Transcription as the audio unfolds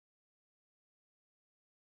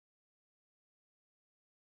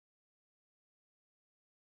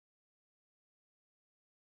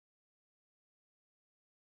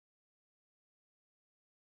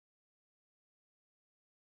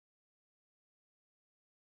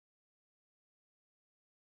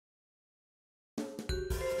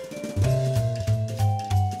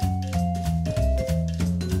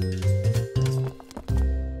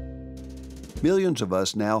Millions of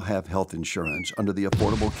us now have health insurance under the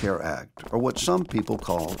Affordable Care Act, or what some people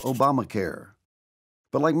call Obamacare.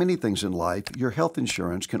 But like many things in life, your health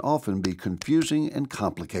insurance can often be confusing and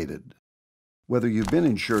complicated. Whether you've been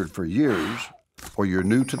insured for years or you're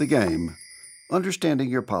new to the game, understanding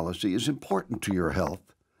your policy is important to your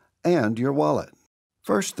health and your wallet.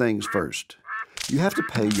 First things first, you have to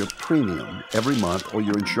pay your premium every month or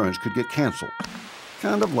your insurance could get canceled,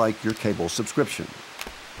 kind of like your cable subscription.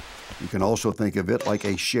 You can also think of it like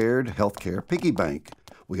a shared healthcare piggy bank.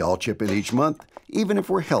 We all chip in each month, even if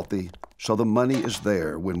we're healthy, so the money is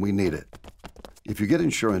there when we need it. If you get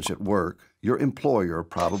insurance at work, your employer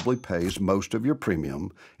probably pays most of your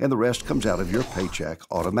premium and the rest comes out of your paycheck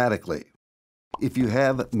automatically. If you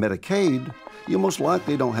have Medicaid, you most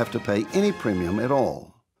likely don't have to pay any premium at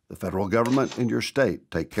all. The federal government and your state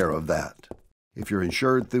take care of that. If you're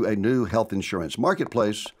insured through a new health insurance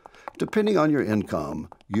marketplace, depending on your income,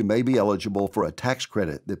 you may be eligible for a tax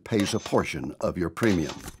credit that pays a portion of your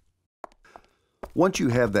premium. Once you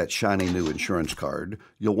have that shiny new insurance card,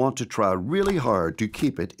 you'll want to try really hard to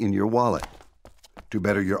keep it in your wallet. To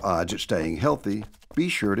better your odds at staying healthy, be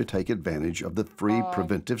sure to take advantage of the free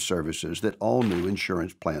preventive services that all new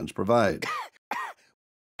insurance plans provide.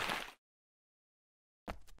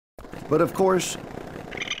 But of course,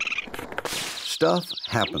 stuff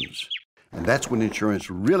happens, and that's when insurance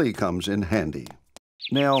really comes in handy.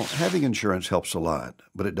 Now, having insurance helps a lot,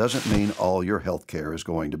 but it doesn't mean all your health care is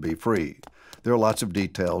going to be free. There are lots of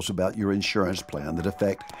details about your insurance plan that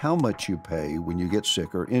affect how much you pay when you get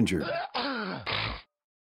sick or injured.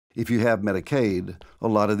 If you have Medicaid, a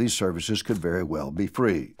lot of these services could very well be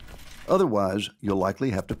free. Otherwise, you'll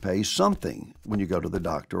likely have to pay something when you go to the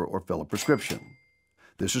doctor or fill a prescription.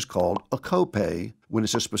 This is called a copay when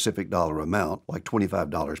it's a specific dollar amount, like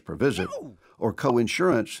 $25 per visit, or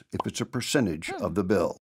coinsurance if it's a percentage of the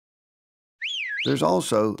bill. There's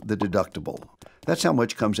also the deductible. That's how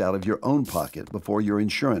much comes out of your own pocket before your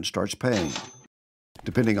insurance starts paying.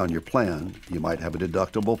 Depending on your plan, you might have a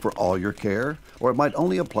deductible for all your care, or it might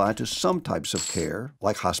only apply to some types of care,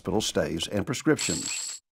 like hospital stays and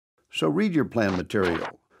prescriptions. So read your plan material,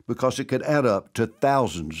 because it could add up to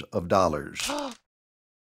thousands of dollars.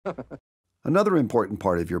 Another important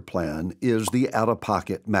part of your plan is the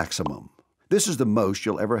out-of-pocket maximum. This is the most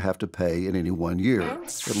you'll ever have to pay in any one year,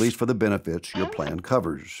 at least for the benefits your plan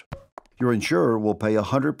covers. Your insurer will pay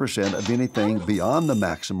 100% of anything beyond the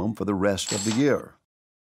maximum for the rest of the year.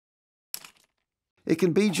 It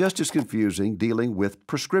can be just as confusing dealing with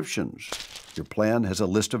prescriptions. Your plan has a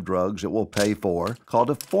list of drugs it will pay for,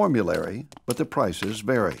 called a formulary, but the prices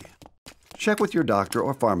vary. Check with your doctor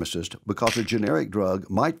or pharmacist because a generic drug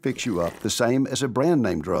might fix you up the same as a brand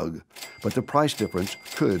name drug, but the price difference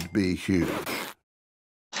could be huge.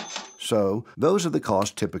 So, those are the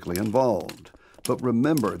costs typically involved. But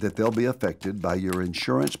remember that they'll be affected by your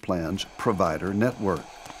insurance plan's provider network.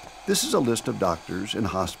 This is a list of doctors and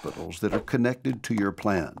hospitals that are connected to your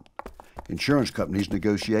plan. Insurance companies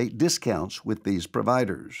negotiate discounts with these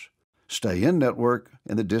providers. Stay in network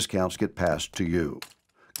and the discounts get passed to you.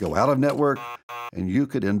 Go out of network and you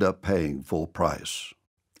could end up paying full price.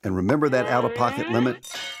 And remember that out-of-pocket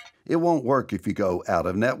limit? It won't work if you go out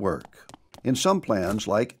of network. In some plans,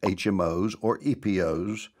 like HMOs or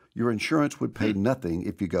PPOs, your insurance would pay nothing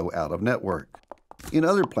if you go out of network. In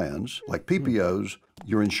other plans, like PPOs,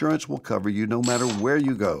 your insurance will cover you no matter where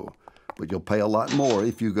you go, but you'll pay a lot more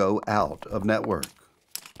if you go out of network.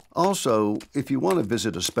 Also, if you want to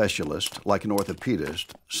visit a specialist, like an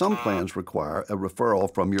orthopedist, some plans require a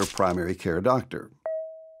referral from your primary care doctor.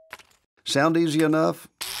 Sound easy enough?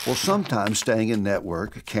 Well, sometimes staying in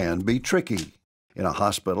network can be tricky. In a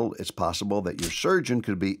hospital, it's possible that your surgeon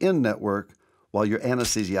could be in network while your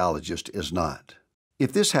anesthesiologist is not.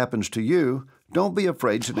 If this happens to you, don't be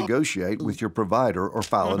afraid to negotiate with your provider or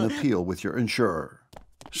file an appeal with your insurer.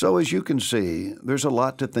 So as you can see, there's a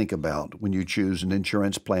lot to think about when you choose an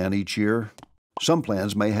insurance plan each year. Some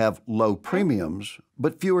plans may have low premiums,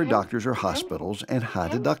 but fewer doctors or hospitals and high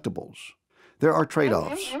deductibles. There are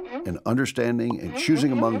trade-offs, and understanding and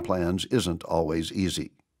choosing among plans isn't always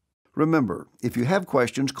easy. Remember, if you have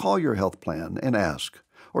questions, call your health plan and ask,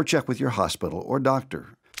 or check with your hospital or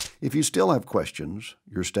doctor. If you still have questions,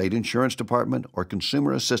 your state insurance department or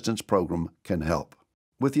consumer assistance program can help.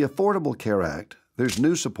 With the Affordable Care Act, there's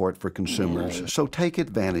new support for consumers, so take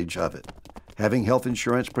advantage of it. Having health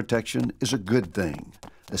insurance protection is a good thing,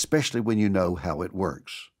 especially when you know how it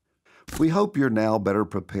works. We hope you're now better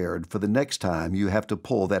prepared for the next time you have to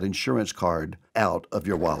pull that insurance card out of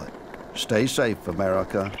your wallet. Stay safe,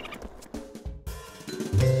 America.